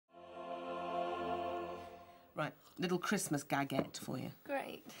Right, little Christmas gagette for you.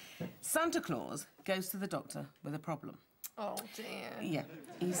 Great. Santa Claus goes to the doctor with a problem. Oh, dear. Yeah.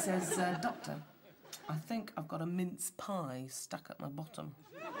 He says, Doctor, I think I've got a mince pie stuck at my bottom.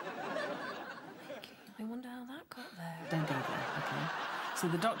 I wonder how that got there. Don't go there, OK? So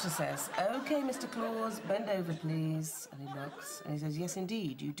the doctor says, OK, Mr. Claus, bend over, please. And he looks, and he says, yes,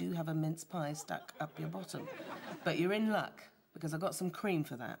 indeed, you do have a mince pie stuck up your bottom. But you're in luck, because I've got some cream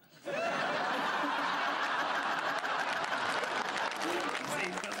for that. See,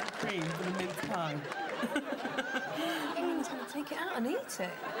 he's got some cream for the mince pie. You mean he's going to take it out and eat it?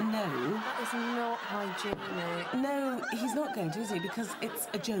 No. That is not hygienic. No, he's not going to, is he? Because it's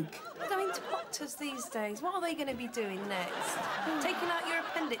a joke. Going to doctors these days, what are they going to be doing next? Taking out your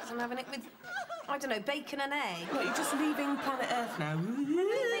appendix and having it with, I don't know, bacon and egg? Look, you're just leaving planet Earth now.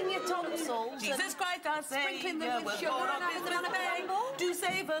 Leaving your tonsils. Jesus Christ, our sprinkling Saviour, them with sugar and having them on a crumble. Do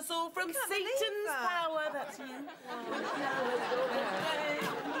save us all from Satan's power. That's you.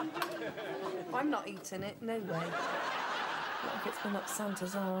 I'm not eating it, no way. Not if it's been up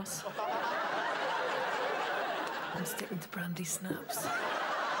Santa's arse. I'm sticking to brandy snaps.